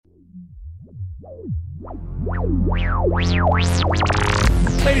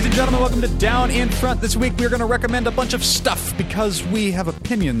Ladies and gentlemen, welcome to Down in Front. This week we're going to recommend a bunch of stuff because we have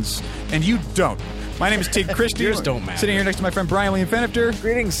opinions and you don't. My name is Teague Christie. Yours don't matter. Sitting here next to my friend Brian William Fenifter.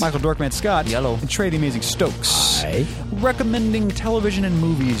 Greetings. Michael Dorkman Scott. Yellow. And Trey the Amazing Stokes. Hi. Recommending television and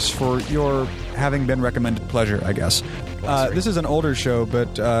movies for your having been recommended pleasure, I guess. This is an older show,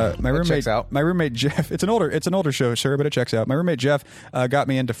 but my roommate checks out. My roommate Jeff. It's an older show, sir, but it checks out. My roommate Jeff got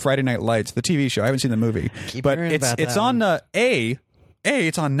me into Friday Night Lights, the TV show. I haven't seen the movie, but hearing about it's that on A,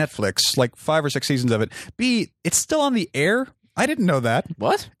 it's on Netflix, like 5 or 6 seasons of it. B, it's still on the air. I didn't know that.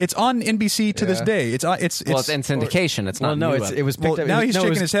 What? It's on NBC to this day. It's Well, it's in syndication. It's Well, not. no, new. it was picked well, up. now he's no,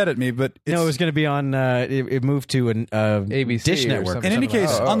 shaking his head at me, but it's, No, it was going to be on. It moved to an ABC Dish or Network. something. in any case,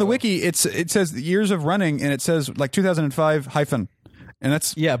 Oh. on the wiki, it says years of running, and it says like 2005 hyphen, and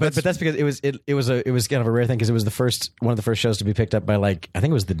that's Yeah, but that's because it was kind of a rare thing because it was one of the first shows to be picked up by I think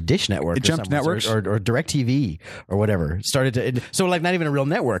it was the Dish Network. It jumped networks? or DirecTV or whatever. Started to so not even a real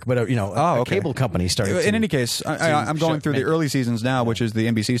network, but a cable company started. In any case, I'm going through the early seasons now, which is the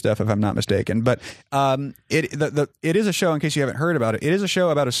NBC stuff, if I'm not mistaken. But it is a show, in case you haven't heard about it. It is a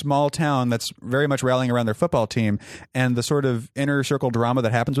show about a small town that's very much rallying around their football team and the sort of inner circle drama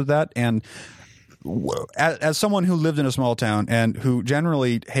that happens with that. And as someone who lived in a small town and who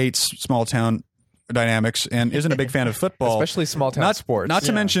generally hates small town dynamics and isn't a big fan of football, Especially small town sports. not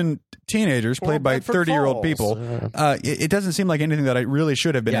to mention teenagers played by Bedford 30-year-old Falls. people, it doesn't seem like anything that I really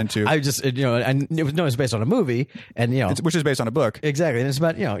should have been into. I just it's based on a movie, and Which is based on a book. exactly, and it's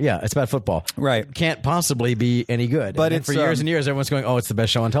about it's about football. Right. Can't possibly be any good. But And it's, for years and years, everyone's going, "Oh, it's the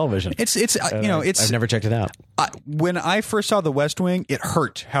best show on television." It's I've never checked it out. When I first saw The West Wing, it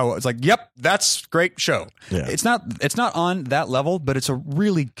hurt how it's like, yep, that's great show. Yeah. It's not on that level, but it's a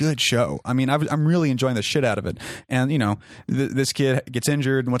really good show. I mean, I'm really enjoying the shit out of it. And this kid gets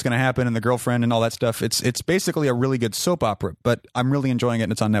injured, and what's going to happen, and the girlfriend, and all that stuff. It's basically a really good soap opera. But I'm really enjoying it,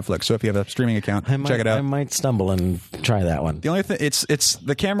 and it's on Netflix. So if you have a streaming account, check it out. I might stumble and try that one. The only thing, it's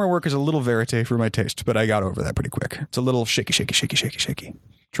the camera work is a little verite for my taste, but I got over that pretty quick. It's a little shaky.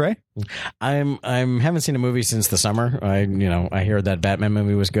 Trey? I haven't seen a movie since the summer. I hear that Batman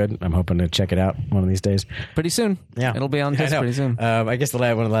movie was good. I'm hoping to check it out one of these days. pretty soon. Yeah, it'll be on I this know. pretty soon. I guess one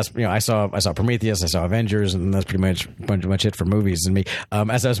of the last. I saw Prometheus. I saw Avengers, and that's pretty much it for movies and me.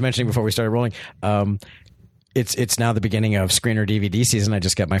 As I was mentioning before we started rolling. It's now the beginning of screener DVD season. I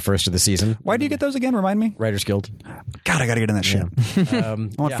just got my first of the season. Why do you get those again? Remind me. Writers Guild. God, I got to get in that shit. I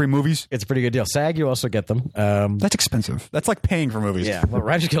want free movies. It's a pretty good deal. SAG, you also get them. That's expensive. That's like paying for movies. Yeah, well,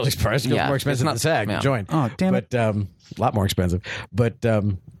 Writers Guild is more expensive it's not- than SAG. yeah. Join. Oh, damn it. But a lot more expensive. But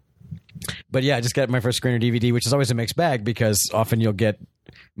yeah, I just got my first screener DVD, which is always a mixed bag because often you'll get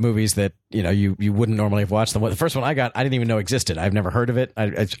movies that you wouldn't normally have watched them. The first one I got, I didn't even know existed. I've never heard of it.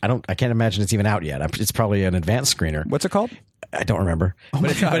 I can't imagine it's even out yet. It's probably an advanced screener. What's it called? I don't remember.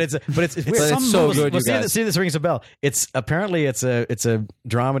 But it's weird. It's so good, you guys. See, this rings a bell. It's a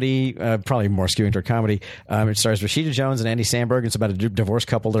dramedy, probably more skewing toward comedy. It stars Rashida Jones and Andy Samberg. It's about a divorced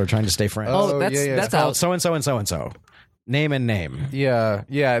couple that are trying to stay friends. Oh, that's yeah. that's Called out. so and so and so and so. Name and name. Yeah,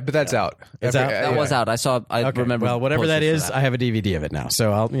 but that's out. It's out? That was out. I remember. Well, whatever that posters is, for I have a DVD of it now,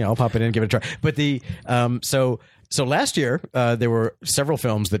 so I'll pop it in and give it a try. But so last year there were several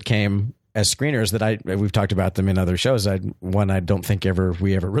films that came as screeners that we've talked about them in other shows. One I don't think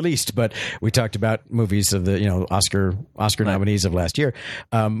we ever released, but we talked about movies of the Oscar nominees of last year,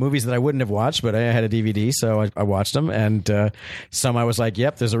 movies that I wouldn't have watched, but I had a DVD, so I watched them, and some I was like,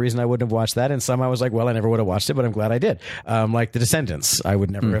 yep, there's a reason I wouldn't have watched that, and some I was like, well, I never would have watched it, but I'm glad I did. Like The Descendants, I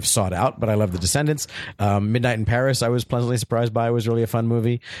would never have sought out, but I love The Descendants. Midnight in Paris, I was pleasantly surprised by. It was really a fun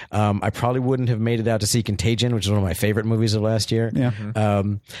movie. I probably wouldn't have made it out to see Contagion, which is one of my favorite movies of last year. Yeah.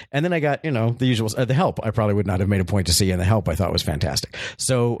 And then I got the usual. The Help, I probably would not have made a point to see, and The Help I thought was fantastic.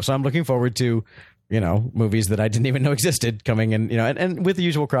 So I'm looking forward to movies that I didn't even know existed coming in, and with the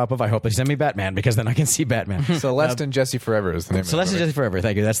usual crop of, I hope they send me Batman, because then I can see Batman. Celeste and Jesse Forever is the name Celeste of and it. Jesse Forever.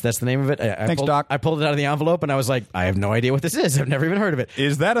 Thank you. That's the name of it. Thanks, Doc. I pulled it out of the envelope and I was like, I have no idea what this is. I've never even heard of it.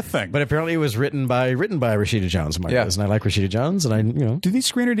 Is that a thing? But apparently it was written by Rashida Jones, among Yeah. others, and I like Rashida Jones, and I Do these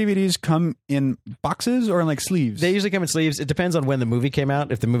screener DVDs come in boxes or in like sleeves? They usually come in sleeves. It depends on when the movie came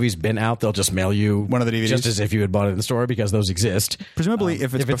out. If the movie's been out, they'll just mail you One of the DVDs? just as if you had bought it in the store, because those exist. Presumably,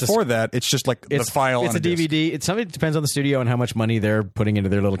 if it's before that, it's just like the file It's on a disc. DVD. It depends on the studio and how much money they're putting into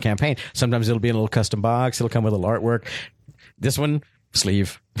their little campaign. Sometimes it'll be in a little custom box. It'll come with a little artwork. This one,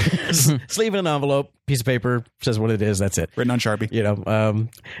 sleeve, sleeve in an envelope, piece of paper, says what it is. That's it. Written on Sharpie.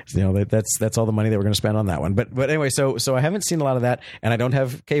 That's all the money that we're going to spend on that one. But anyway, so I haven't seen a lot of that, and I don't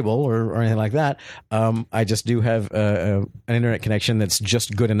have cable or anything like that. I just do have an internet connection that's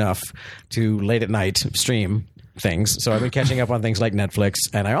just good enough to late at night stream things. So I've been catching up on things like Netflix,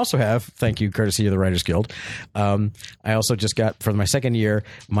 and I also have, thank you, courtesy of the Writers Guild, I also just got, for my second year,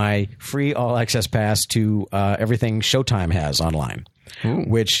 my free all access pass to everything Showtime has online.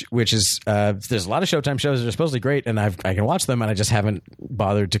 Which is there's a lot of Showtime shows that are supposedly great, and I can watch them, and I just haven't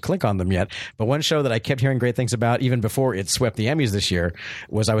bothered to click on them yet. But one show that I kept hearing great things about, even before it swept the Emmys this year,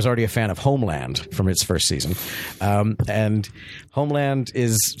 was I was already a fan of Homeland from its first season, and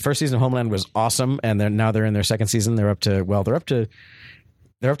first season of Homeland was awesome, and now they're in their second season. They're up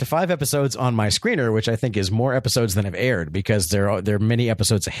to 5 episodes on my screener, which I think is more episodes than have aired because they're many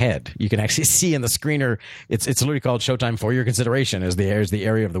episodes ahead. You can actually see in the screener. It's literally called Showtime for Your Consideration is the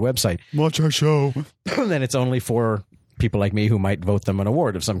area of the website. Watch our show. Then it's only for people like me who might vote them an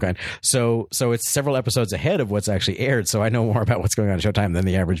award of some kind. So it's several episodes ahead of what's actually aired. So I know more about what's going on Showtime than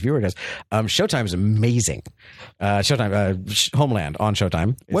the average viewer does. Showtime is amazing. Homeland on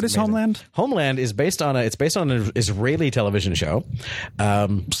Showtime. What is amazing. Homeland? Homeland is based on an Israeli television show.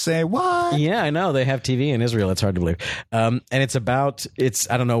 Say what? Yeah, I know they have TV in Israel. It's hard to believe. And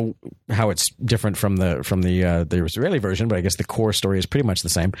I don't know how it's different from the Israeli version, but I guess the core story is pretty much the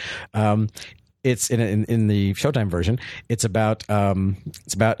same. It's in the Showtime version. It's about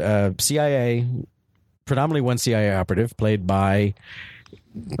CIA, predominantly one CIA operative played by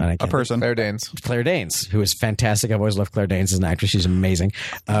a person, Claire Danes, who is fantastic. I've always loved Claire Danes as an actress. She's amazing.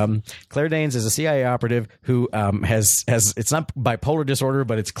 Claire Danes is a CIA operative who has it's not bipolar disorder,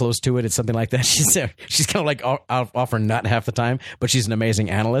 but it's close to it. It's something like that. She's kind of like off her nut half the time, but she's an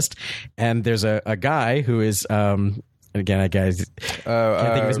amazing analyst. And there's a guy who is. Again, that guy,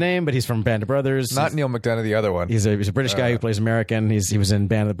 can't think of his name, but he's from Band of Brothers. Not Neil McDonough, the other one. He's a British guy who plays American. He was in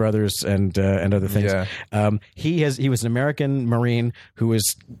Band of Brothers and other things. Yeah. He was an American Marine who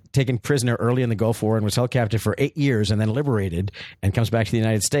was taken prisoner early in the Gulf War and was held captive for 8 years and then liberated and comes back to the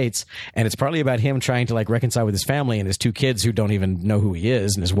United States. And it's partly about him trying to reconcile with his family and his 2 kids who don't even know who he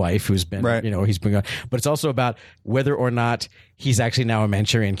is, and his wife who's been, he's been gone. But it's also about whether or not he's actually now a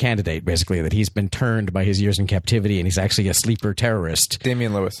Manchurian candidate, basically, that he's been turned by his years in captivity and he's actually a sleeper terrorist.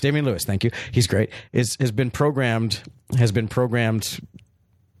 Damian Lewis, thank you. He's great. Has been programmed.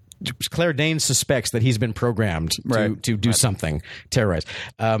 Claire Danes suspects that he's been programmed to do something, terrorize.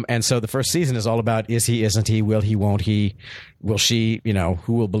 And so the first season is all about is he, isn't he, will he, won't he, will she,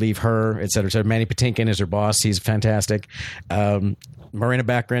 who will believe her, et cetera, et cetera. Manny Patinkin is her boss. He's fantastic. Marina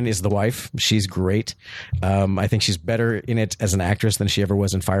Baccarin is the wife. She's great. I think she's better in it as an actress than she ever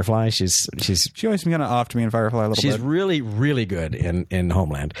was in Firefly. She always been kind of off to me in Firefly a little bit. She's really, really good in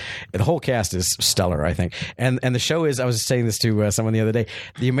Homeland. The whole cast is stellar, I think. And the show is, I was saying this to someone the other day,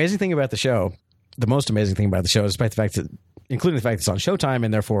 the most amazing thing about the show, despite the fact that, including the fact that it's on Showtime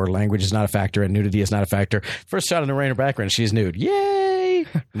and therefore language is not a factor and nudity is not a factor. First shot of Marina Baccarin, she's nude. Yay!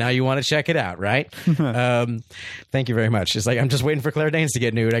 Now you want to check it out, right? Thank you very much. It's like, I'm just waiting for Claire Danes to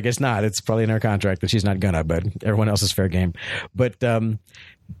get nude. I guess not. It's probably in her contract that she's not gonna, but everyone else is fair game. But a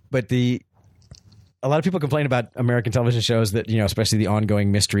lot of people complain about American television shows that, especially the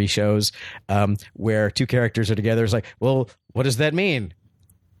ongoing mystery shows, where 2 characters are together. It's like, well, what does that mean?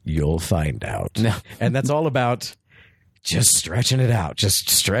 You'll find out. No. And that's all about just stretching it out.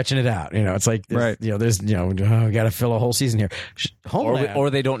 It's like, we got to fill a whole season here. Homeland, or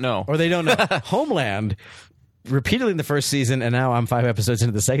they don't know. Homeland, repeatedly in the first season, and now I'm 5 episodes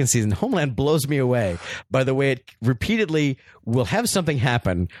into the second season, Homeland blows me away by the way it repeatedly will have something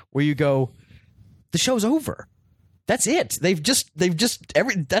happen where you go, the show's over. That's it. That's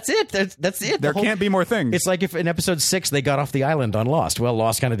it. That's it. There can't be more things. It's like if in episode 6 they got off the island on Lost. Well,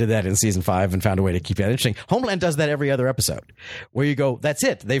 Lost kind of did that in season 5 and found a way to keep that interesting. Homeland does that every other episode, where you go, that's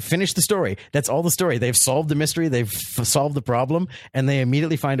it. They've finished the story. That's all the story. They've solved the mystery. They've solved the problem, and they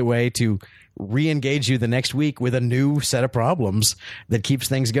immediately find a way to re-engage you the next week with a new set of problems that keeps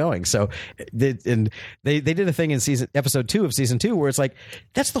things going. So, they did a thing in episode 2 of season 2 where it's like,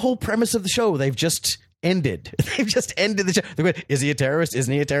 that's the whole premise of the show. They've just ended the show. Is he a terrorist?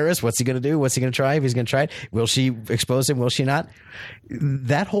 Isn't he a terrorist? What's he going to do? What's he going to try? If he's going to try it, will she expose him? Will she not?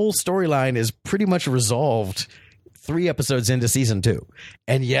 That whole storyline is pretty much resolved 3 episodes into season 2,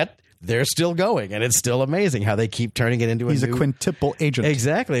 and yet they're still going, and it's still amazing how they keep turning it into a quintuple agent.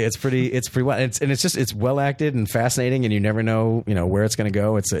 Exactly. It's pretty well, it's well acted and fascinating, and you never know where it's going to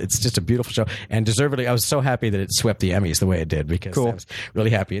go. It's just a beautiful show, and deservedly, I was so happy that it swept the Emmys the way it did, because I was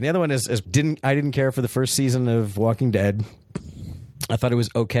really happy. And the other one is I didn't care for the first season of Walking Dead. I thought it was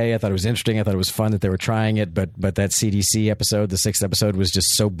okay. I thought it was interesting. I thought it was fun that they were trying it, but that CDC episode, the 6th episode, was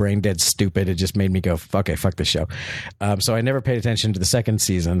just so brain dead stupid. It just made me go, okay, fuck this show. So I never paid attention to the 2nd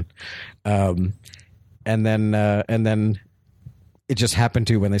season, and then it just happened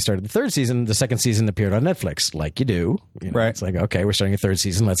to, when they started the 3rd season, the 2nd season appeared on Netflix, like you do. Right. It's like, okay, we're starting a 3rd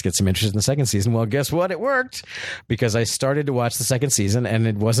season. Let's get some interest in the 2nd season. Well, guess what? It worked, because I started to watch the 2nd season, and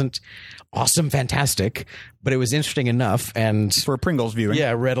it wasn't awesome, fantastic, but it was interesting enough, and for Pringles viewing.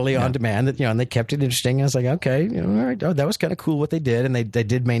 Yeah, readily on demand. That and they kept it interesting. I was like, okay, all right, that was kind of cool what they did, and they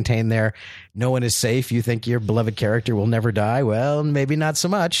did maintain their no one is safe. You think your beloved character will never die? Well, maybe not so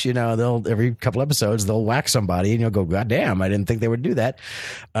much. They'll every couple episodes they'll whack somebody, and you'll go, God damn, I didn't think they would do that.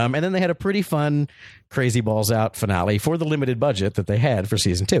 And then they had a pretty fun, crazy balls out finale for the limited budget that they had for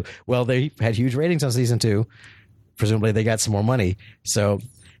season 2. Well, they had huge ratings on season 2. Presumably, they got some more money. So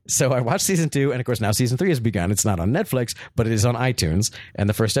I watched season 2, and of course now season 3 has begun. It's not on Netflix, but it is on iTunes, and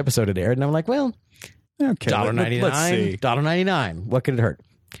the first episode had aired, and I'm like, well, okay, $1.99, let's see. $1.99. What could it hurt?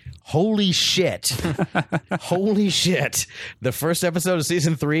 Holy shit. Holy shit. The first episode of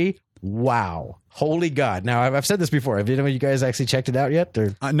season 3, wow. Holy God. Now, I've said this before. Have you guys actually checked it out yet?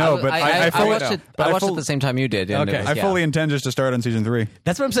 Or? No, but I watched it. I watched it the same time you did. Okay. I fully intend just to start on season 3.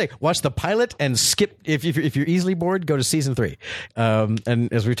 That's what I'm saying. Watch the pilot and skip. If you're easily bored, go to season 3.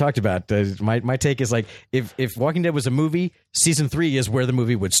 And as we talked about, my take is like, if Walking Dead was a movie, season 3 is where the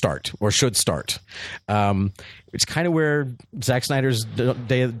movie would start or should start. It's kind of where Zack Snyder's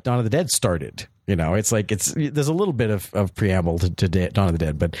Dawn of the Dead started. It's like there's a little bit of preamble to Dawn of the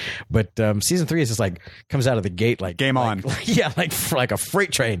Dead, but season 3 is just like comes out of the gate like game on. Like a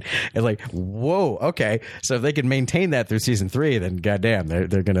freight train. It's like, whoa, okay. So if they can maintain that through season 3, then goddamn,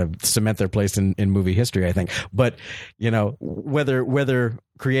 they're going to cement their place in movie history, I think. But whether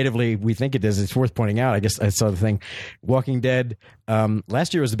creatively we think it is, it's worth pointing out. I guess I saw the thing, Walking Dead.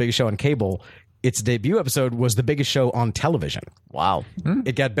 Last year was the biggest show on cable. Its debut episode was the biggest show on television. Wow.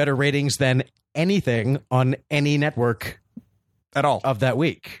 It got better ratings than anything on any network at all of that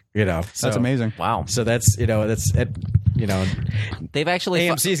week. That's amazing. Wow. So that's they've actually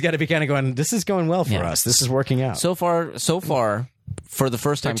AMC's got to be kind of going, this is going well for us. This is working out. So far for the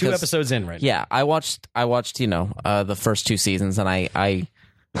first time. 2 episodes in, right? Yeah, I watched the first 2 seasons, and I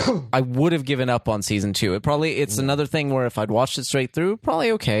would have given up on season 2. It's another thing where if I'd watched it straight through,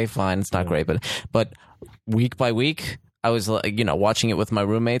 probably okay, fine, it's not great, but week by week, I was watching it with my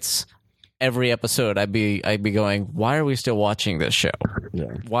roommates. Every episode, I'd be going, why are we still watching this show? Yeah.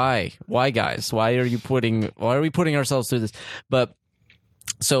 Why, guys? Why are we putting ourselves through this? But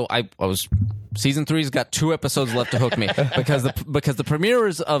so I was. Season 3's got 2 episodes left to hook me because the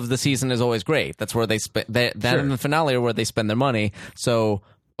premieres of the season is always great. That's where they spend that and the finale are where they spend their money. So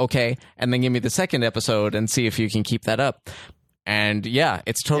okay, and then give me the 2nd episode and see if you can keep that up. And yeah,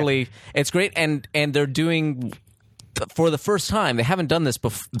 it's great. And they're doing, for the first time, they haven't done this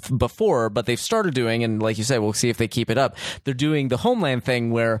before, but they've started doing, and like you said, we'll see if they keep it up. They're doing the Homeland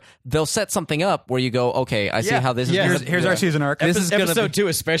thing where they'll set something up where you go, okay, I see how this is. Here's our season arc. This is episode 2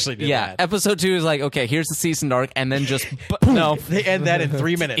 especially did that. Episode 2 is like, okay, here's the season arc, and then just no, they end that in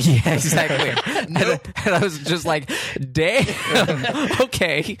 3 minutes. Yeah, exactly. Nope. And I was just like, damn.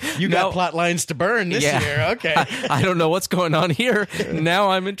 Okay, you got plot lines to burn this year. Okay, I don't know what's going on here.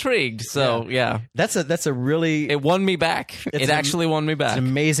 Now I'm intrigued. So yeah. That's a really, it won me back. It actually won me back. It's an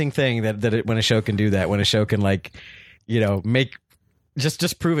amazing thing that when a show can do that, when a show can make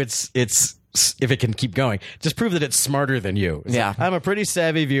just prove it's if it can keep going, just prove that it's smarter than you. It's like, I'm a pretty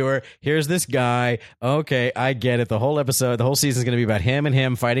savvy viewer. Here's this guy. Okay, I get it. The whole season's going to be about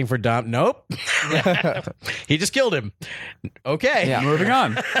him fighting for Dom. Nope. He just killed him. Okay. Yeah. Moving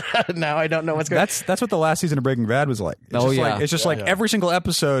on. Now I don't know what's going on. That's what the last season of Breaking Bad was like. It's just every single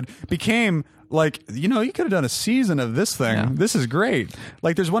episode became like, you could have done a season of this thing. Yeah. This is great.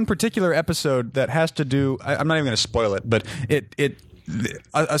 Like, there's one particular episode that has to do, I'm not even going to spoil it, but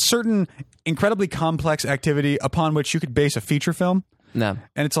a certain incredibly complex activity upon which you could base a feature film. No.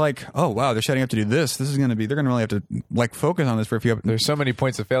 And it's like, oh wow, they're setting up to do this. This is going to be, they're going to really have to focus on this for a few episodes. There's so many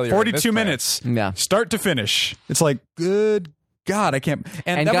points of failure. 42 minutes. Yeah. Start to finish. It's like, good God, I can't.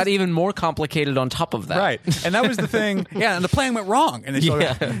 And got even more complicated on top of that. Right. And that was the thing. Yeah. And the plan went wrong. And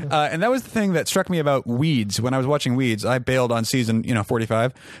and that was the thing that struck me about Weeds. When I was watching Weeds, I bailed on season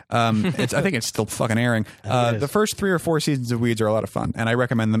 45. I think it's still fucking airing. The first 3 or 4 seasons of Weeds are a lot of fun, and I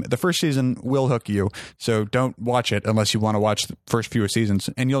recommend them. The first season will hook you, so don't watch it unless you want to watch the first few seasons,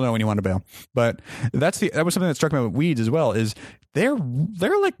 and you'll know when you want to bail. But that was something that struck me with Weeds as well. Is they're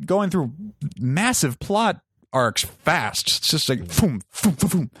like going through massive plot arcs fast. It's just like boom, boom, boom,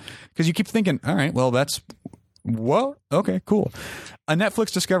 boom. Because you keep thinking, all right, well, that's whoa, okay, cool. A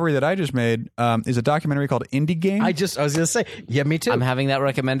Netflix discovery that I just made is a documentary called Indie Game. I was going to say, yeah, me too. I'm having that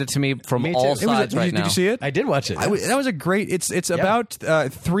recommended to me from Me too. all It was sides right did now. you see it? I did watch it. That was a great. It's about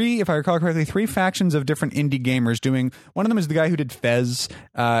three, if I recall correctly, three factions of different indie gamers doing. One of them is the guy who did Fez,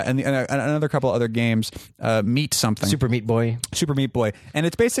 and another couple other games. Meat something. Super Meat Boy. Super Meat Boy, and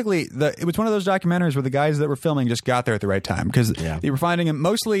it's basically it was one of those documentaries where the guys that were filming just got there at the right time because they were finding him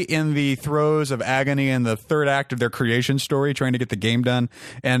mostly in the throes of agony in the third act of their creation story, trying to get the game done.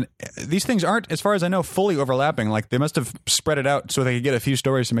 And these things aren't, as far as I know, fully overlapping. Like they must have spread it out so they could get a few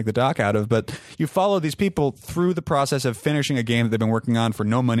stories to make the doc out of. But you follow these people through the process of finishing a game that they've been working on for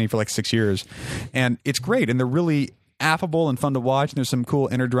no money for like 6 years, and it's great. And they're really affable and fun to watch. And there's some cool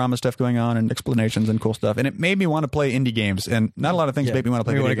inner drama stuff going on and explanations and cool stuff. And it made me want to play indie games. And not a lot of things made me want to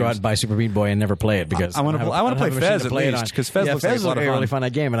play We video want to go out games. and buy Super Meat Boy and never play it because I want to play Fez at least because Fez looks like a lot of fun. Really fun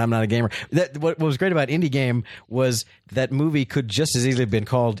game, and I'm not a gamer. What was great about Indie Game was that movie could just as easily have been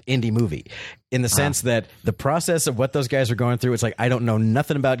called Indie Movie. In the sense that the process of what those guys are going through, it's like, I don't know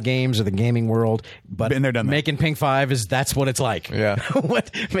nothing about games or the gaming world, but Been there, done that. making Pink 5 that's what it's like. Yeah.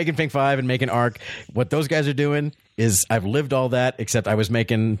 Making Pink 5 and making Ark, what those guys are doing is I've lived all that, except I was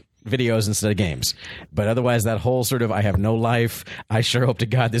making videos instead of games. But otherwise, that whole sort of I have no life, I sure hope to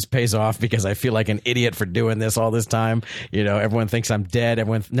God this pays off because I feel like an idiot for doing this all this time. Everyone thinks I'm dead.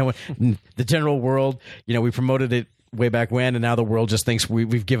 The general world, we promoted it way back when, and now the world just thinks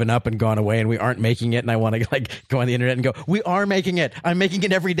we've given up and gone away and we aren't making it. And I want to go on the internet and go, we are making it. I'm making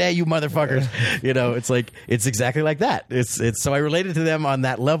it every day, you motherfuckers. It's like, it's exactly like that. It's so I related to them on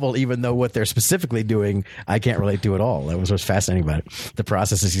that level, even though what they're specifically doing, I can't relate to at all. That was what's fascinating about it. The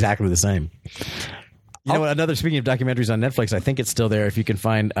process is exactly the same. You know what? Speaking of documentaries on Netflix, I think it's still there. If you can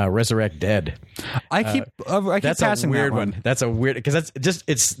find Resurrect Dead, I keep that's passing a weird that one. That's a weird because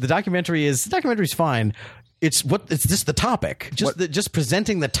the documentary's fine. It's just the topic, just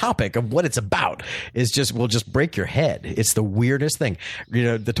presenting the topic of what it's about will just break your head. It's the weirdest thing.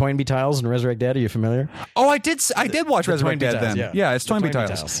 The Toynbee Tiles and Resurrect Dead. Are you familiar? Oh, I did watch Resurrect Toynbee Dead Tiles, then. yeah. It's The Toynbee Toynbee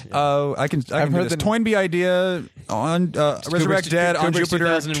Tiles. Tiles, I can heard the Toynbee idea on Resurrect Dead on Kubrick's Jupiter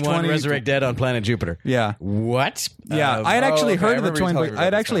 2001 Resurrect Dead on Planet Jupiter. Yeah. What? Yeah, I had actually okay. heard I of the remember you Toynbee. telling me I had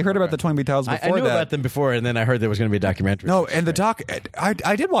about actually this heard stuff. about the Toynbee Tiles before I knew that. about them before, and then I heard there was going to be a documentary. No, and the doc,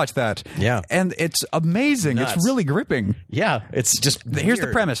 I did watch that. Yeah. And it's amazing. Nuts. It's really gripping. Yeah, it's just Here's the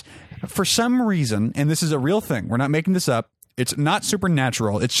weird. premise. For some reason, and this is a real thing, we're not making this up, it's not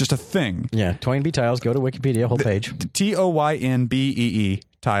supernatural, it's just a thing. Yeah, Toynbee Tiles. Go to Wikipedia, whole page. Toynbee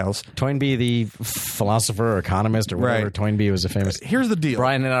Tiles. Toynbee, the philosopher or economist or whatever. Right. Toynbee was a famous. Here's the deal.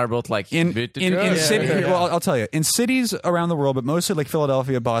 Brian and I are both like In city, well, I'll tell you, in cities around the world, but mostly like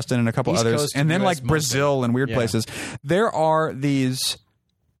Philadelphia, Boston, and a couple East others, Coast and then US like Brazil and weird Yeah. places, there are these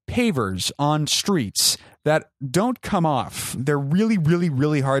pavers on streets that don't come off. They're really, really,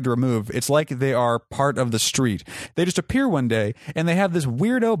 really hard to remove. It's like they are part of the street. They just appear one day, and they have this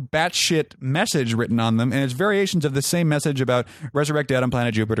weirdo batshit message written on them, and it's variations of the same message about Resurrect Dead on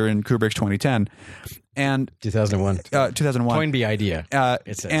Planet Jupiter in Kubrick's 2010. And 2001. 2001. Toynbee idea.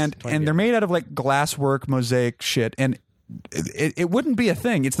 It says. And Toynbee they're made out of like glasswork, mosaic shit, and it wouldn't be a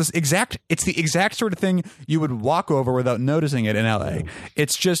thing. It's the exact sort of thing you would walk over without noticing it in LA.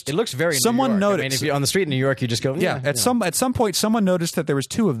 It's just It looks very someone New York. noticed. I mean, if you're on the street in New York, you just go, Yeah, at some point, someone noticed that there was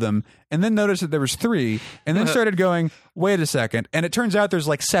two of them, and then noticed that there was three, and then started going, "Wait a second!" And it turns out there's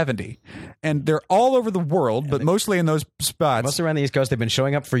like 70, and they're all over the world, but mostly in those spots. Mostly around the East Coast, they've been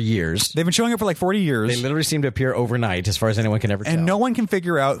showing up for years. They've been showing up for like 40 years. They literally seem to appear overnight, as far as anyone can ever tell. and no one can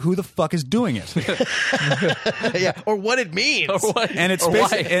figure out who the fuck is doing it. yeah, or what it means. And it's Or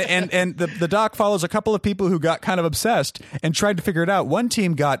basically, why? and the doc follows a couple of people who got kind of obsessed and tried to figure it out. One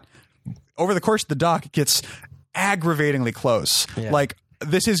team got, over the course of the doc, gets aggravatingly close. Yeah. Like,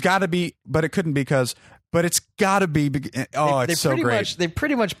 this has got to be, but it couldn't because, but it's got to be. Oh, They it's so pretty great. They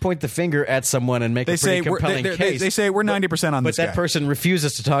pretty much point the finger at someone and make They a pretty say we're, compelling case. they say we're 90% on but this that guy. person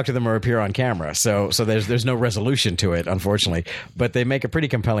refuses to talk to them or appear on camera. So there's no resolution to it, unfortunately. But they make a pretty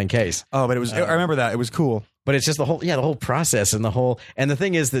compelling case. Oh, but it was. I remember that. It was cool. But it's just the whole process and the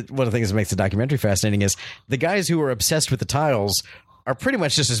thing is that one of the things that makes the documentary fascinating is the guys who are obsessed with the tiles are pretty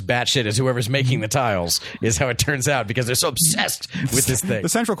much just as batshit as whoever's making the tiles, is how it turns out, because they're so obsessed with this thing. The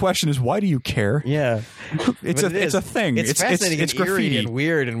central question is, why do you care? Yeah, It's But it is. a thing. It's fascinating It's and eerie graffiti. and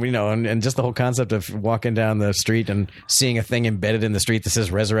weird, and and just the whole concept of walking down the street and seeing a thing embedded in the street that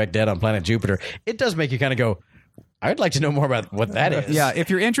says "Resurrect Dead on Planet Jupiter." It does make you kind of go, I'd like to know more about what that is. Yeah, if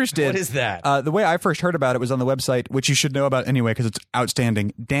you're interested. What is that? The way I first heard about it was on the website, which you should know about anyway because it's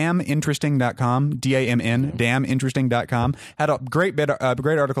outstanding. Damninteresting.com, DAMN, damninteresting.com, had a great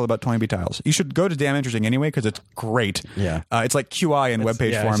article about Toynbee tiles. You should go to Damn Interesting anyway because it's great. Yeah. It's like QI in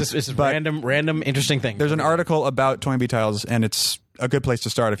webpage form. It's just But random interesting thing. there's an article about Toynbee tiles, and it's a good place to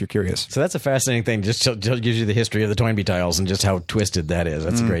start if you're curious. So that's a fascinating thing. Just gives you the history of the Toynbee tiles and just how twisted that is.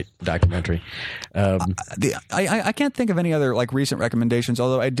 That's a great documentary. I can't think of any other like recent recommendations,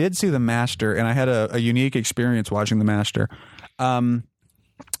 although I did see The Master, and I had a unique experience watching The Master. I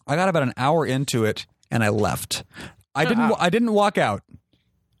got about an hour into it, and I left. I didn't walk out.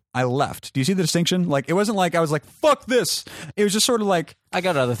 I left. Do you see the distinction? Like, it wasn't like I was like, fuck this. It was just sort of like, I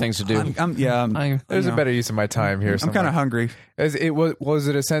got other things to do. There's a better use of my time here. I'm kind of hungry. Was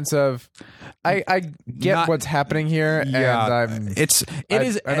it a sense of I get what's happening here, Yeah, and it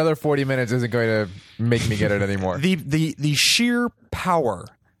is another 40 minutes isn't going to make me get it anymore. the sheer power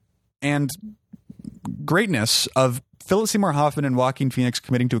and greatness of Philip Seymour Hoffman and Joaquin Phoenix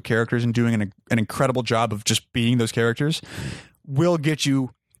committing to characters and doing an incredible job of just being those characters will get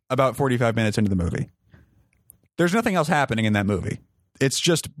you about 45 minutes into the movie. There's nothing else happening in that movie. It's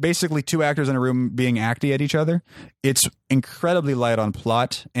just basically two actors in a room being acty at each other. It's incredibly light on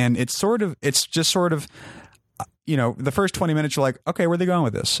plot, and it's just sort of, the first 20 minutes you're like, okay, where are they going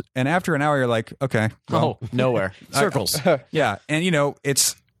with this? And after an hour you're like, okay, well, Nowhere. Circles. yeah, and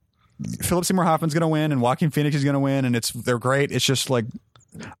it's Philip Seymour Hoffman's going to win, and Joaquin Phoenix is going to win, and they're great. It's just like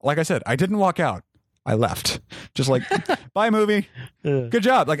I said, I didn't walk out. I left. Just like, bye movie. Good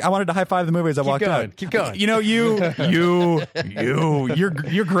job. Like, I wanted to high five the movie as I walked out. Keep going. You're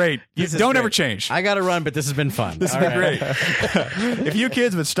great. Don't ever change. I got to run, but this has been fun. This has been great. If you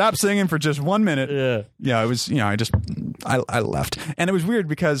kids would stop singing for just 1 minute, it was, I left. And it was weird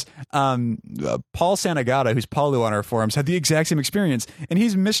because Paul Santagata, who's Paulu on our forums, had the exact same experience. And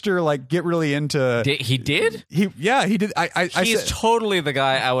he's Mr. like, get really into... He did? He did. He's totally the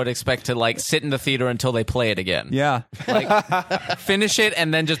guy I would expect to like sit in the theater until they play it again. Yeah. Like, finish it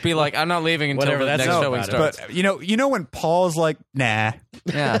and then just be like, I'm not leaving until Whatever, the that's next no showing about it. starts. But you know when Paul's like, nah.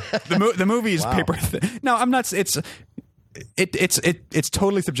 Yeah. The movie is paper. No, I'm not. It's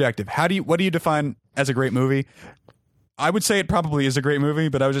totally subjective. What do you define as a great movie? I would say it probably is a great movie,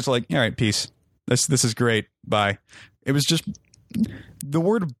 but I was just like, all right, peace. This is great. Bye. It was just. The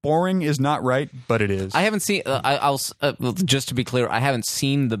word boring is not right, but it is. I haven't seen. I'll just to be clear, I haven't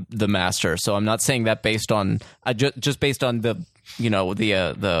seen the Master, so I'm not saying that based on just based on the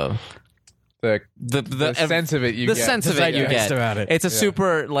the sense of it you the get. sense of it you get about it. It's a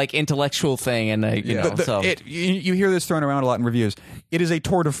super like intellectual thing, and you hear this thrown around a lot in reviews. It is a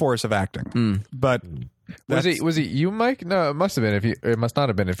tour de force of acting, but was it you, Mike? No, it must have been. It must not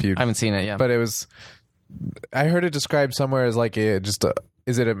have been if you. I haven't seen it yet, but it was. I heard it described somewhere as like is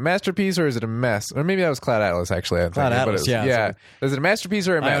it a masterpiece or is it a mess? Or maybe that was Cloud Atlas, actually. Cloud Atlas, yeah. Is it a masterpiece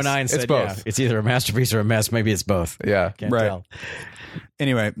or a mess? IO9 said, it's both. yeah, it's either a masterpiece or a mess. Maybe it's both. Yeah. Can't Right. tell.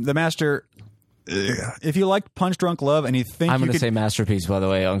 Anyway, The Master. If you liked Punch Drunk Love and you think I'm you going to could, say masterpiece, by the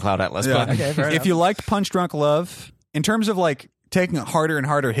way, on Cloud Atlas. Yeah. But If you liked Punch Drunk Love, in terms of like taking harder and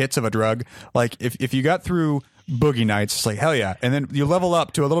harder hits of a drug, like if you got through Boogie Nights, it's like hell yeah, and then you level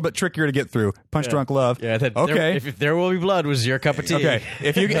up to a little bit trickier to get through Punch Drunk Love. Yeah. Okay. If There Will Be Blood was your cup of tea. Okay.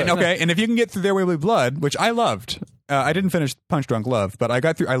 And if you can get through There Will Be Blood, which I loved, I didn't finish Punch Drunk Love, but I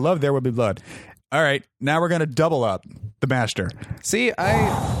got through. I love There Will Be Blood. All right, now we're gonna double up The Master. See,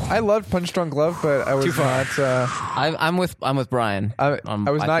 I loved Punch Drunk Love, but I was not. I'm with Brian. I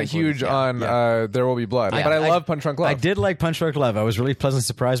was not huge on There Will Be Blood, but I love Punch Drunk Love. I did like Punch Drunk Love. I was really pleasantly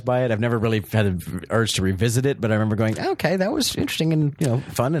surprised by it. I've never really had an urge to revisit it, but I remember going, okay, that was interesting and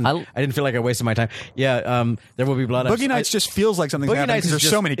fun, and I didn't feel like I wasted my time. Yeah, There Will Be Blood. Boogie Nights just feels like something's happening because there's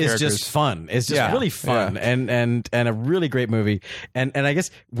so many characters. It's just fun. It's just really fun and a really great movie. And I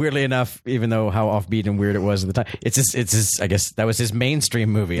guess weirdly enough, even though how offbeat and weird it was at the time, it's his, I guess that was his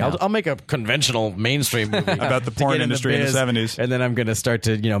mainstream movie. I'll make a conventional mainstream movie about the porn industry in the 70s, and then I'm going to start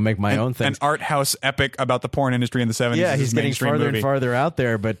to make my own thing. An art house epic about the porn industry in the 70s. Yeah, he's getting mainstream farther movie. and farther out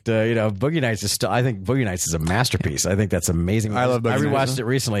there, but Boogie Nights is still. I think Boogie Nights is a masterpiece. I think that's amazing. I love Boogie I rewatched Nights. it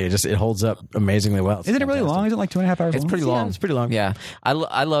recently. It holds up amazingly well. Isn't it really long? Is it like 2.5 hours? It's long? pretty long. It's pretty long. Yeah, I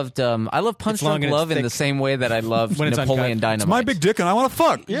love Punch It's long Drunk and it's Love in thick. the same way that I love When it's Napoleon uncut. Dynamite. It's my big dick and I want to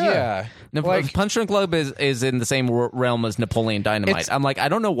fuck. Yeah. Punch Drunk Love is in the same realm as Napoleon Dynamite. I'm like, I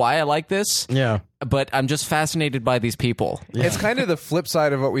don't know why I like this. Yeah. But I'm just fascinated by these people. Yeah. It's kind of the flip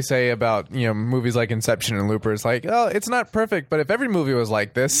side of what we say about movies like Inception and Looper. It's like, oh, it's not perfect, but if every movie was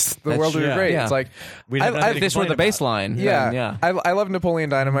like this, the world would be great. Yeah. It's like, if this were the baseline. Yeah. I love Napoleon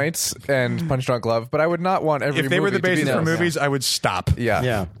Dynamite and Punch Drunk Love, but I would not want every movie if they were the to be basis for those. movies, I would stop.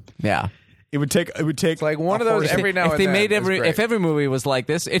 Yeah. It would take It's like one of those every now if and they then. made is great. if every movie was like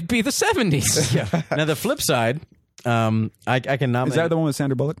this, it'd be the 70s. Yeah. Now the flip side, I can nominate. Is that the one with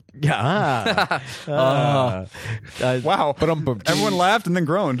Sandra Bullock? Yeah. Wow. But everyone laughed and then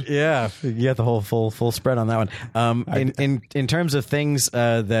groaned. Yeah, you got the whole full spread on that one. In terms of things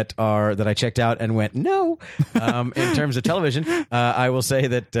that I checked out and went no. In terms of television, I will say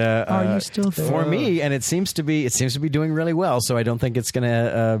that Are you still there? for me, and it seems to be doing really well. So I don't think it's going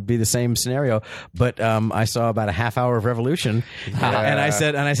to be the same scenario. But I saw about a half hour of Revolution, and I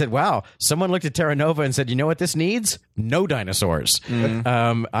said, wow. Someone looked at Terra Nova and said, you know what this needs? No dinosaurs.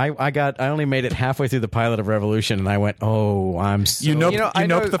 I only made it halfway through the pilot of Revolution, and I went, oh, I'm so You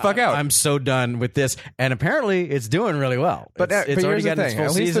noped the fuck out. I'm so done with this, and apparently it's doing really well. But it's already here's the gotten its thing. full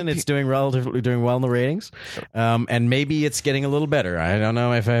At least season. the It's doing well in the ratings, and maybe it's getting a little better. I don't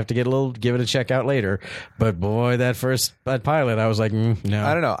know if I have to give it a check out later. But boy, that pilot, I was like, no.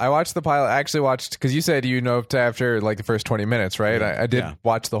 I don't know. I watched the pilot. I actually watched because you said you noped after like the first 20 minutes, right? I did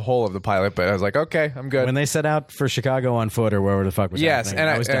watch the whole of the pilot, but I was like, okay, I'm good. When they set out for Chicago on foot or wherever the fuck was yes, happening,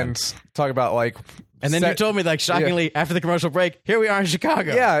 I was done. and talk about like. And then you told me, like, shockingly, after the commercial break, here we are in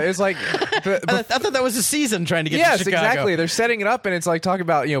Chicago. Yeah, it's like... I thought that was a season trying to get to Chicago. Yes, exactly. They're setting it up, and it's like talking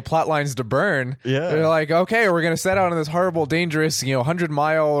about, plot lines to burn. Yeah. They're like, okay, we're going to set out on this horrible, dangerous,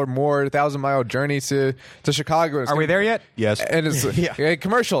 100-mile or more, 1,000-mile journey to Chicago. Are we there yet? Yes. And it's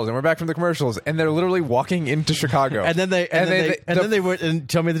commercials, and we're back from the commercials, and they're literally walking into Chicago. And then they were and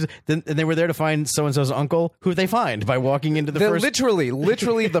tell me this, and they were there to find so and so's uncle. Who they find by walking into the first.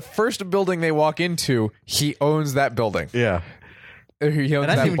 Literally, the first building they walk into, he owns that building. Yeah. He owns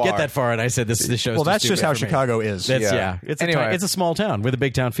And I that didn't even bar. get that far, and I said this show's Well, that's too just stupid how for me. Chicago is. That's it's a small town with a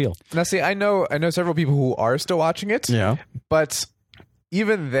big town feel. Now, see, I know several people who are still watching it. Yeah. But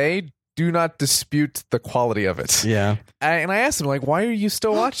even they do not dispute the quality of it. Yeah. And I asked them, like, why are you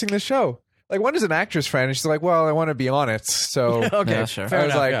still watching the show? Like, one is an actress friend, and she's like, well, I want to be on it. So Okay, Yeah, sure. fair I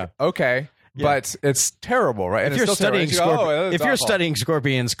was enough, like, yeah. okay. Yeah. But it's terrible, right? And If you're it's still studying terrible. And you go, "Oh, that's awful." studying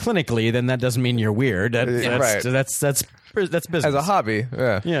scorpions clinically, then that doesn't mean you're weird. Right. That's business. As a hobby,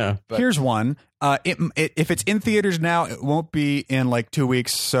 yeah. Yeah. Here's one. If it's in theaters now, it won't be in like 2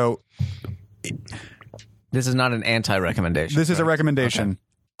 weeks. So This is not an anti-recommendation. this is a recommendation.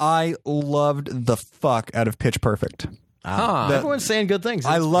 I loved the fuck out of Pitch Perfect. Everyone's saying good things.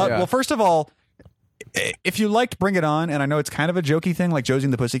 I love. Yeah. Well, first of all, if you liked Bring It On, and I know it's kind of a jokey thing, like Josie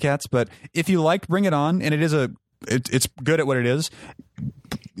and the Pussycats, but if you liked Bring It On, and it's good at what it is,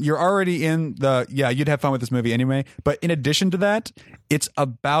 you're already in the you'd have fun with this movie anyway. But in addition to that, it's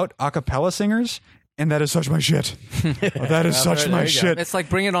about a cappella singers. And that is such my shit. That is such my shit. It's like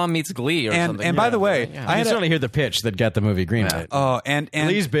Bring It On meets Glee or something. And by the way, I can certainly hear the pitch that got the movie greenlit. and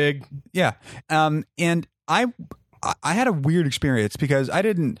Glee's big. Yeah. And I had a weird experience because I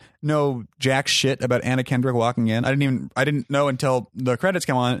didn't know jack shit about Anna Kendrick walking in. I didn't know until the credits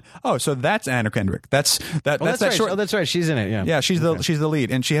come on. Oh, so that's Anna Kendrick. That's that right. short. Oh, that's right. She's in it. Yeah. Yeah, she's the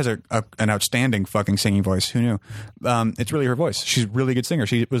lead, and she has an outstanding fucking singing voice. Who knew? It's really her voice. She's a really good singer.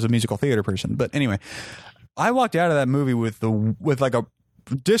 She was a musical theater person. But anyway, I walked out of that movie with like a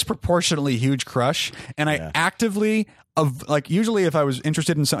disproportionately huge crush, and I actively usually if I was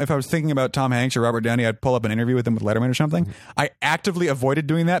interested in if I was thinking about Tom Hanks or Robert Downey, I'd pull up an interview with them with Letterman or something. I actively avoided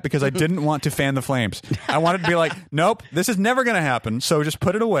doing that because I didn't want to fan the flames. I wanted to be like, nope, this is never going to happen. So just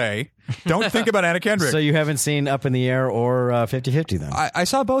put it away. Don't think about Anna Kendrick. So you haven't seen Up in the Air or 50-50 then? I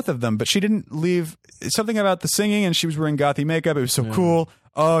saw both of them, but she didn't leave. Something about the singing, and she was wearing gothy makeup. It was so cool.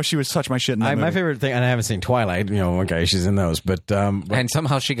 Oh, she was such my shit in that movie. My favorite thing, and I haven't seen Twilight. Okay, she's in those, but and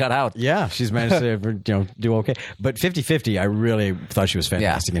somehow she got out. yeah, she's managed to do okay. But 50-50, I really thought she was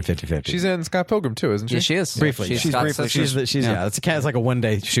fantastic in 50-50. She's in Scott Pilgrim, too, isn't she? Yeah, she is. Briefly. She's She's Scott briefly. Sister. It's like a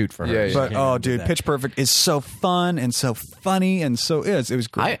one-day shoot for her. Yeah, yeah. But oh, dude, Pitch Perfect is so fun and so funny and so it was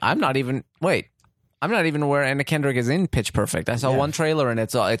great. I'm not even aware Anna Kendrick is in Pitch Perfect. I saw one trailer and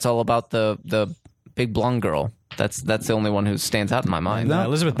it's all about the big blonde girl. That's the only one who stands out in my mind.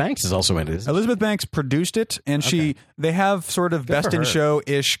 Elizabeth Banks is also in it. Elizabeth Banks produced it, and they have sort of best in show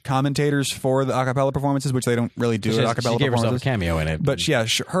ish commentators for the acapella performances, which they don't really do at acapella she gave herself a performances. cameo in it. But yeah,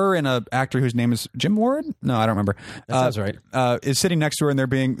 her and an actor whose name is Jim Ward. No, I don't remember. That sounds right. Is sitting next to her, and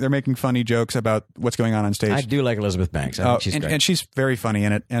they're making funny jokes about what's going on stage. I do like Elizabeth Banks. I think she's great. And she's very funny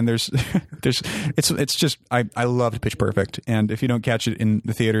in it. And it's just I loved Pitch Perfect. And if you don't catch it in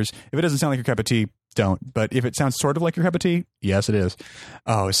the theaters, if it doesn't sound like your cup of tea, don't. But if it sounds sort of like your cup of tea, yes, it is.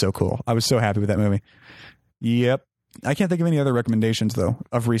 Oh, it's so cool. I was so happy with that movie. Yep. I can't think of any other recommendations though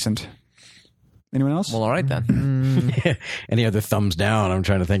of recent. Anyone else? Well, all right then. Any other thumbs down? I'm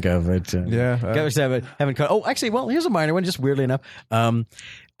trying to think of it. Haven't caught. Oh, actually, well, here's a minor one. Just weirdly enough,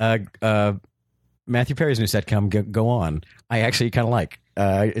 Matthew Perry's new sitcom, Go On. I actually kind of like.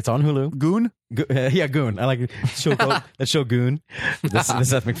 It's on Hulu. Goon? Yeah, Goon. I like that show Goon. The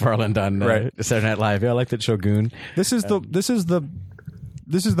Seth MacFarlane on Saturday Night Live. Yeah, I like that show Goon. This is the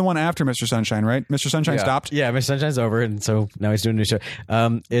one after Mr. Sunshine, right? Mr. Sunshine stopped. Yeah, Mr. Sunshine's over, and so now he's doing a new show.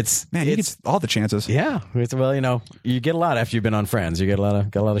 He gets all the chances. Yeah, well, you get a lot after you've been on Friends. You get a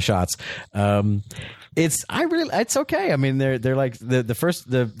lot of shots. It's okay. I mean, they're like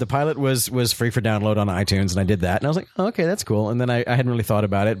the pilot was free for download on iTunes, and I did that, and I was like, oh, okay, that's cool. And then I hadn't really thought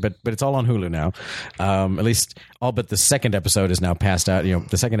about it, but it's all on Hulu now. At least all but the second episode is now passed out.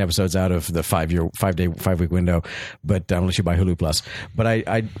 The second episode's out of the 5-week window, but unless you buy Hulu Plus. But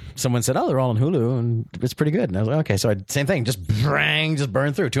someone said, oh, they're all on Hulu, and it's pretty good. And I was like, okay, so same thing, just burn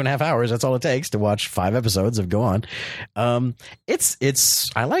through 2.5 hours. That's all it takes to watch 5 episodes of Go On. I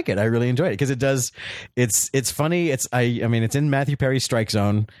like it. I really enjoy it because it does. It's funny. It's in Matthew Perry's strike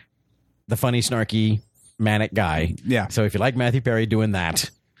zone, the funny, snarky, manic guy. Yeah. So if you like Matthew Perry doing that,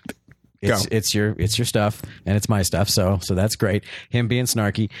 it's your stuff, and it's my stuff. So that's great. Him being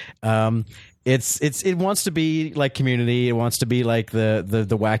snarky. It wants to be like Community. It wants to be like the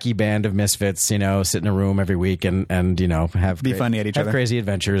wacky band of misfits, sit in a room every week and have funny at each other, crazy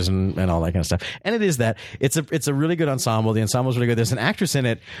adventures and all that kind of stuff. And it is that. It's a really good ensemble. The ensemble's really good. There's an actress in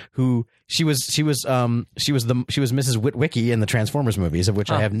it who she was Mrs. Witwicky in the Transformers movies, of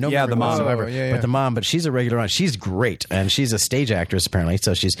which I have no memory whatsoever. But the mom, but she's a regular on. She's great, and she's a stage actress apparently.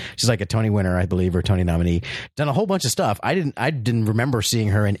 So she's like a Tony winner, I believe, or Tony nominee. Done a whole bunch of stuff. I didn't remember seeing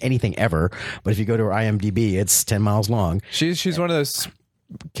her in anything ever. But if you go to her IMDb, it's 10 miles long. She's one of those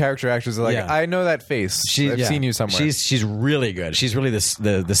character actors that I know that face. I've seen you somewhere. She's really good. She's really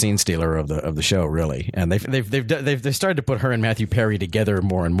the scene stealer of the show, really. And they've started to put her and Matthew Perry together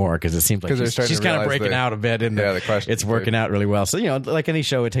more and more because it seems like she's kind of breaking out a bit. And it's working out really well. So like any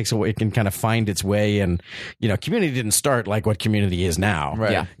show, it can kind of find its way. And Community didn't start like what Community is now.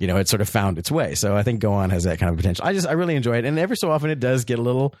 Right. Yeah. It sort of found its way. So I think Go On has that kind of potential. I really enjoy it, and every so often it does get a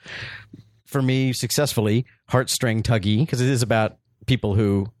little, for me, successfully heartstring tuggy because it is about people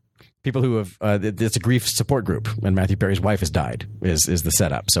who have it's a grief support group, and Matthew Perry's wife has died is the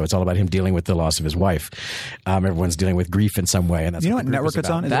setup. So it's all about him dealing with the loss of his wife. Everyone's dealing with grief in some way, and that's what network it's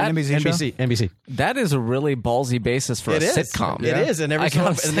on. Is that NBC? That is a really ballsy basis for a sitcom. It is, and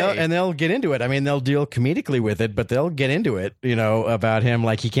they'll get into it. I mean, they'll deal comedically with it, but they'll get into it. About him,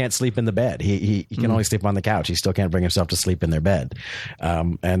 like he can't sleep in the bed. He can only sleep on the couch. He still can't bring himself to sleep in their bed,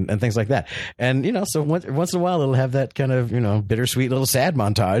 and things like that. And so once in a while, it'll have that kind of bittersweet little sad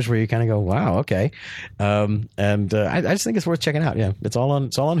montage where you kind of go, wow, okay. I just think it's worth checking out. Yeah, it's all on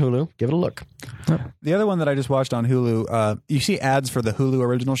Hulu. Give it a look. The other one that I just watched on Hulu, you see ads for the Hulu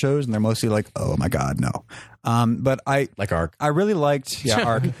original shows, and they're mostly like, oh my god, no. But I like Ark. I really liked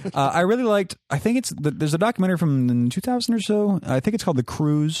Ark. I really liked. I think there's a documentary from 2000 or so. I think it's called The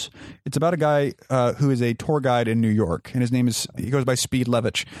Cruise. It's about a guy who is a tour guide in New York, and he goes by Speed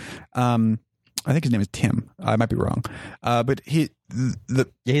Levitch. I think his name is Tim. I might be wrong, but he's the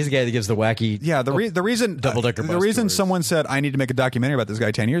guy that gives the wacky. Yeah, the reason double-decker. The reason someone said I need to make a documentary about this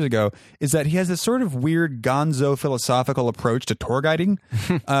guy 10 years ago is that he has this sort of weird gonzo philosophical approach to tour guiding,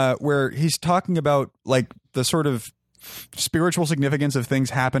 where he's talking about like the sort of spiritual significance of things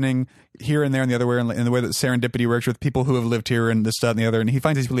happening here and there and the other way, in the way that serendipity works with people who have lived here and this, that, and the other. And he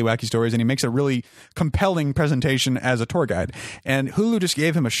finds these really wacky stories, and he makes a really compelling presentation as a tour guide. And Hulu just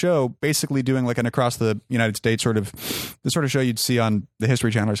gave him a show, basically doing like an across the United States the sort of show you'd see on the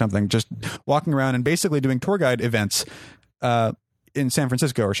History Channel or something, just walking around and basically doing tour guide events in San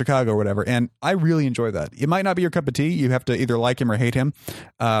Francisco or Chicago or whatever. And I really enjoy that. It might not be your cup of tea. You have to either like him or hate him.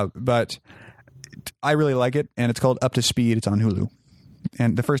 But I really like it, and it's called Up to Speed. It's on Hulu.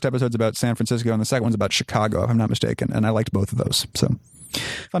 And the first episode's about San Francisco, and the second one's about Chicago, if I'm not mistaken. And I liked both of those. So,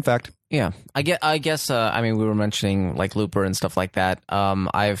 fun fact. Yeah. I guess we were mentioning like Looper and stuff like that.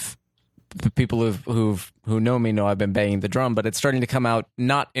 I've people who know me know I've been banging the drum, but it's starting to come out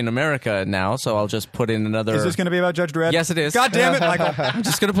not in America now. So I'll just put in another. Is this going to be about Judge Dredd? Yes, it is. God damn it, Michael! I'm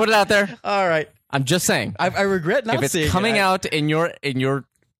just going to put it out there. All right. I'm just saying. I regret not if seeing it's coming it. out in your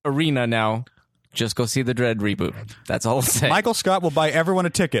arena now, just go see the Dredd reboot. That's all I'll say. Michael Scott will buy everyone a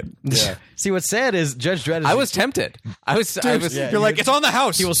ticket. Yeah. See, what's sad is Judge Dredd is... I was tempted. I was. You're like, it's on the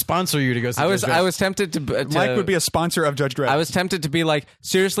house. He will sponsor you to go see I Judge Dredd. was tempted to. Mike would be a sponsor of Judge Dredd. I was tempted to be like,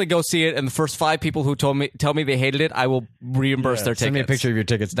 seriously, go see it. And the first 5 people who tell me they hated it, I will reimburse their tickets. Send me a picture of your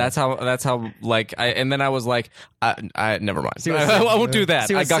tickets. That's how. Like, and then I was like, I never mind. I won't do that.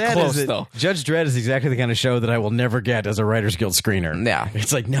 See, I what's got sad close is that though. Judge Dredd is exactly the kind of show that I will never get as a Writers Guild screener. Yeah.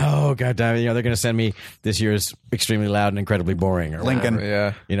 It's like, no, goddamn, they're going to send me this year's Extremely Loud and Incredibly Boring. Or Lincoln.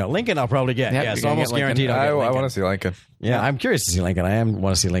 Yeah. Lincoln I'll probably get. Yep, Yeah, it's you're gonna almost get Lincoln. guaranteed I'll get I Lincoln. want to see Lincoln. Yeah, I'm curious to see Lincoln. I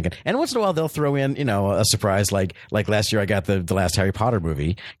want to see Lincoln. And once in a while, they'll throw in, a surprise. Like last year, I got the last Harry Potter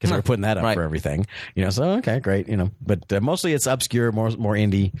movie because they were putting that up Right. for everything. So okay, great. But mostly it's obscure, more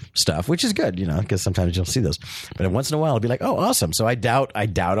indie stuff, which is good. Because sometimes you'll see those. But once in a while, it'll be like, oh, awesome. So I doubt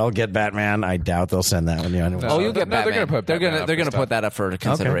I'll get Batman. I doubt they'll send that one. Oh, you'll get No, they're Batman. gonna put Batman up they're for gonna stuff. put that up for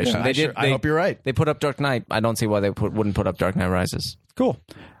consideration. Yeah. They did. I hope you're right. They put up Dark Knight. I don't see why they wouldn't put up Dark Knight Rises. Cool.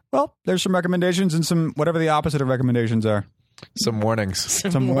 Well, there's some recommendations and some whatever the opposite of recommendations are. Some warnings.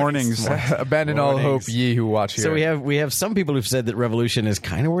 Some warnings. Abandon all hope, ye who watch here. So we have some people who've said that Revolution is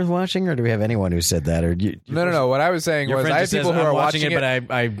kind of worth watching, or do we have anyone who said that? Or No. What I was saying Your was friend I have just says, people who "I'm are watching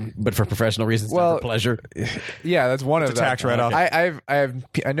watching it, but for professional reasons, not for pleasure. Yeah, that's one of a them. tax write-off.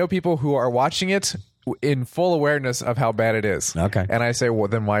 I know people who are watching it in full awareness of how bad it is. Okay. And I say, well,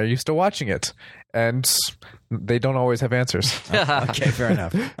 then why are you still watching it? And they don't always have answers. Okay, fair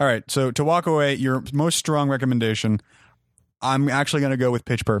enough. All right. So to walk away, your most strong recommendation, I'm actually going to go with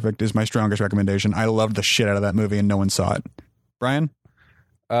Pitch Perfect is my strongest recommendation. I loved the shit out of that movie and no one saw it. Brian?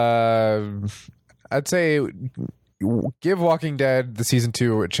 I'd say give Walking Dead the season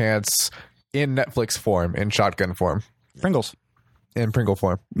 2 a chance in Netflix form, in shotgun form, Pringles? in Pringle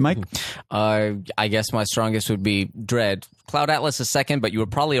form. Mike? I guess my strongest would be Dredd. Cloud Atlas is second, but you were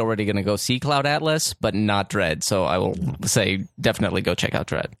probably already going to go see Cloud Atlas, but not Dredd. So I will say definitely go check out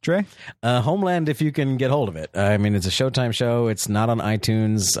Dredd. Trey? Homeland, if you can get hold of it. I mean, it's a Showtime show. It's not on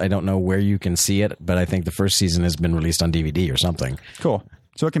iTunes. I don't know where you can see it, but I think the first season has been released on DVD or something. Cool.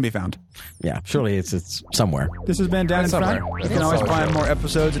 So it can be found. Yeah, surely it's somewhere. This has been Down in Front. Somewhere. You can always find more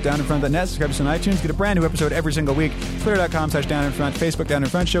episodes at downinfront.net. Subscribe to us on iTunes. Get a brand new episode every single week. Twitter.com/downinfront. Facebook Down in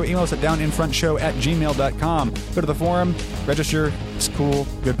Front Show. Email us at downinfrontshow@gmail.com. Go to the forum. Register. It's cool.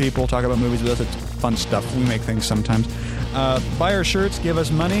 Good people. Talk about movies with us. It's fun stuff. We make things sometimes. Buy our shirts. Give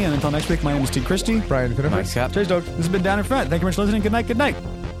us money. And until next week, my name is T. Christie. Brian Finnegan. Scott. This has been Down in Front. Thank you very much for listening. Good night. Good night.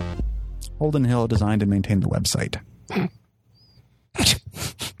 Holden Hill designed and maintained the website.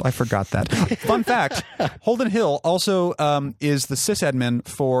 I forgot that. Fun fact, Holden Hill also is the sysadmin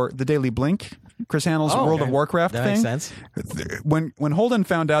for the Daily Blink, Chris Handel's World of Warcraft That thing. makes sense. When Holden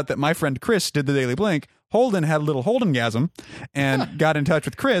found out that my friend Chris did the Daily Blink, Holden had a little Holdengasm and got in touch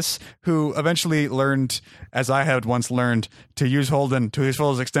with Chris, who eventually learned, as I had once learned, to use Holden to his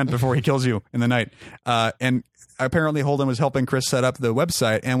fullest extent before he kills you in the night. And apparently Holden was helping Chris set up the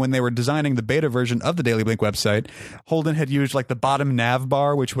website, and when they were designing the beta version of the Daily Blink website, Holden had used like the bottom nav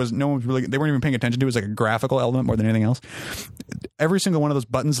bar, which was they weren't even paying attention to. It was like a graphical element more than anything else. Every single one of those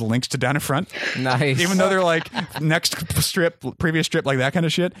buttons links to Down in Front. Nice. Even though they're like next strip, previous strip, like that kind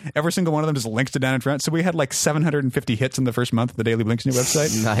of shit. Every single one of them just links to Down in Front. So we had like 750 hits in the first month of the Daily Blink's new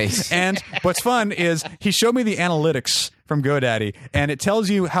website. Nice. And what's fun is he showed me the analytics from GoDaddy, and it tells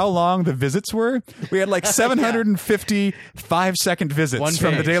you how long the visits were. We had like 750 5-second visits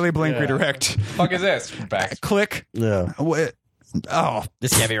from the page. Daily Blink Yeah. redirect. Fuck is this? Back. Click. Yeah. Oh,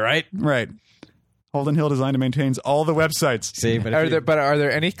 This can't be right. right. Holden Hill designed and maintains all the websites. See, but Are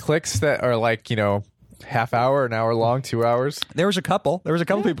there any clicks that are like, half hour, an hour long, 2 hours? There was a couple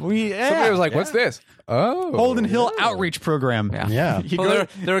people. Somebody was like, "What's this?" Oh, Holden Hill outreach program. Yeah. He Well, goes-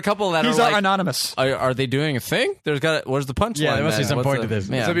 there are a couple that he's are our like, anonymous. are they doing a thing? Where's the punchline? Yeah, there must be then? some What's point the- to this.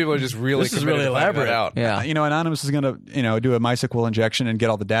 Yeah. Some people are just really This is committed really to finding that elaborate. out. Yeah. Anonymous is going to, do a MySQL injection and get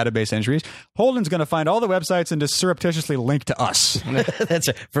all the database entries. Holden's going to find all the websites and just surreptitiously link to us. That's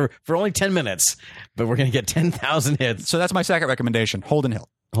it. For only 10 minutes, but we're going to get 10,000 hits. So that's my second recommendation, Holden Hill.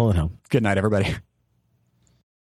 Hold on. Good night, everybody.